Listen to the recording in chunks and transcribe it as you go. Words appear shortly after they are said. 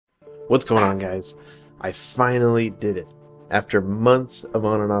What's going on, guys? I finally did it. After months of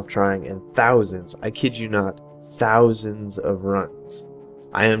on and off trying and thousands, I kid you not, thousands of runs,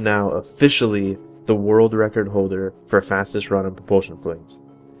 I am now officially the world record holder for fastest run on Propulsion Flings.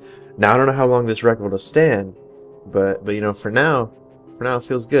 Now I don't know how long this record will stand, but you know, for now it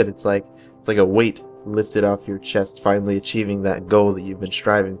feels good. It's like a weight lifted off your chest, finally achieving that goal that you've been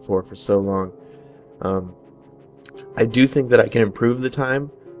striving for so long. I do think that I can improve the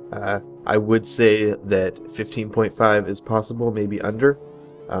time. I would say that 15.5 is possible, maybe under.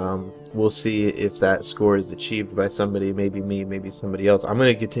 We'll see if that score is achieved by somebody, maybe me, maybe somebody else. I'm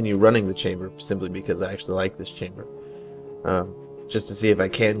going to continue running the chamber simply because I actually like this chamber. Just to see if I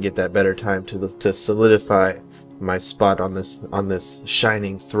can get that better time to solidify my spot on this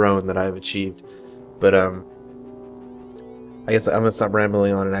shining throne that I've achieved. But I guess I'm gonna stop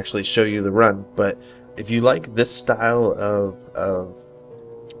rambling on and actually show you the run. But if you like this style of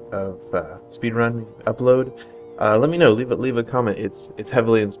speedrun upload, let me know. Leave a comment. It's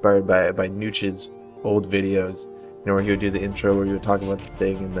heavily inspired by Nooch's old videos, you know, where he would do the intro where he would talk about the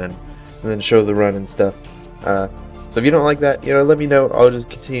thing and then show the run and stuff. So if you don't like that, you know, let me know. I'll just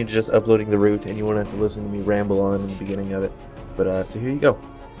continue just uploading the route, and you won't have to listen to me ramble on in the beginning of it. But so here you go.